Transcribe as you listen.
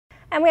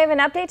And we have an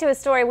update to a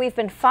story we've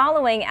been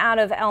following out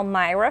of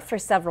Elmira for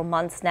several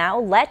months now.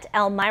 Let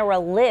Elmira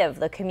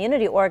Live, the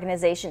community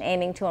organization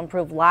aiming to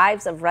improve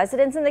lives of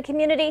residents in the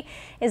community,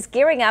 is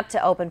gearing up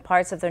to open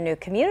parts of their new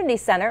community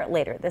center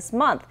later this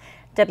month.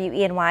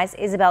 WENY's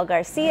Isabel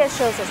Garcia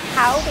shows us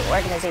how the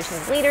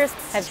organization's leaders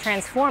have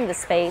transformed the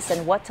space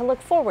and what to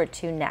look forward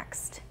to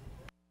next.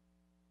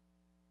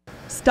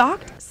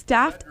 Stocked,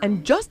 staffed,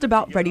 and just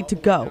about ready to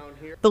go.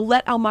 The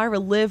Let Elmira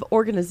Live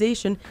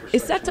organization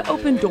is set to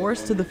open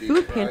doors to the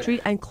food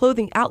pantry and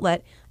clothing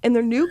outlet in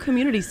their new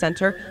community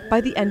center by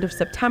the end of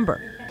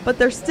September. But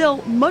there's still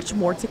much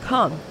more to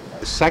come.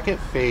 The second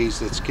phase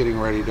that's getting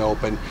ready to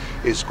open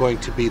is going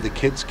to be the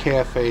Kids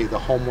Cafe, the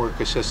homework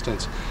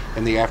assistance,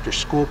 and the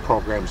after-school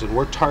programs, and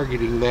we're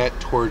targeting that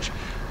towards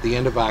the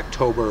end of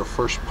October or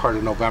first part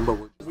of November.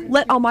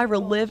 Let Elmira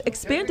Live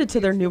expanded to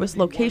their newest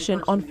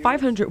location on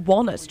 500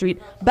 Walnut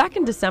Street back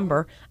in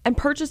December and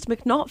purchased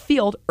McNaught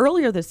Field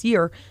earlier this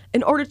year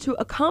in order to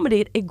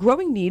accommodate a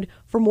growing need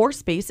for more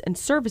space and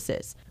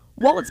services.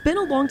 While it's been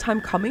a long time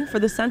coming for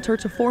the center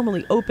to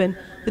formally open,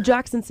 the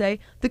Jacksons say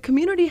the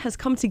community has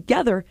come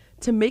together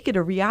to make it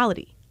a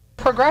reality.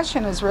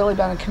 Progression has really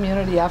been a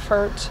community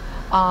effort.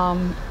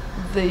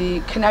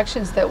 The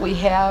connections that we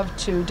have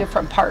to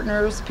different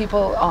partners,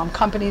 people,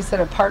 companies that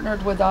have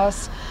partnered with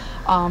us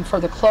for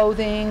the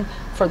clothing,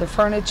 for the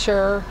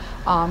furniture,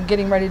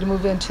 getting ready to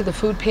move into the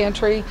food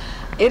pantry.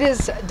 It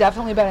has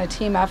definitely been a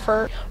team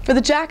effort. For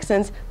the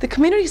Jacksons, the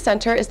community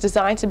center is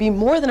designed to be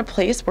more than a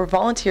place where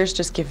volunteers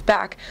just give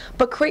back,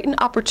 but create an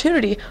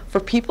opportunity for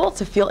people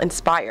to feel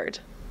inspired.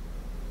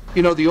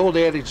 You know, the old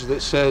adage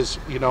that says,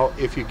 you know,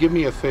 if you give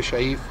me a fish, I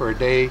eat for a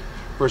day,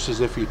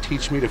 versus if you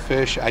teach me to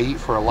fish, I eat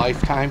for a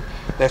lifetime.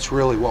 That's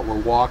really what we're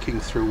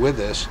walking through with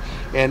this.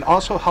 And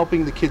also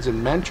helping the kids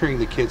and mentoring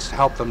the kids to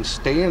help them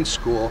stay in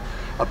school,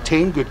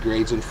 obtain good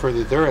grades, and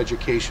further their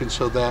education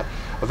so that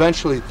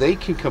eventually they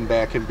can come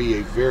back and be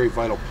a very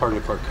vital part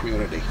of our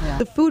community. Yeah.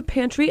 The food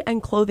pantry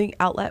and clothing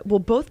outlet will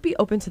both be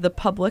open to the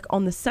public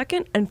on the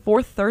second and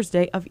fourth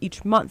Thursday of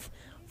each month.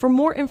 For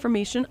more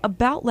information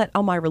about Let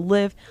Elmira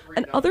Live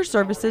and other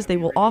services they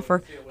will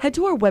offer, head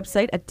to our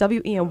website at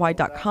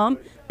WENY.com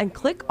and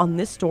click on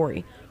this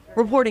story.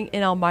 Reporting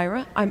in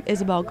Elmira, I'm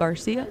Isabel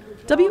Garcia,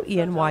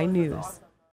 WENY News.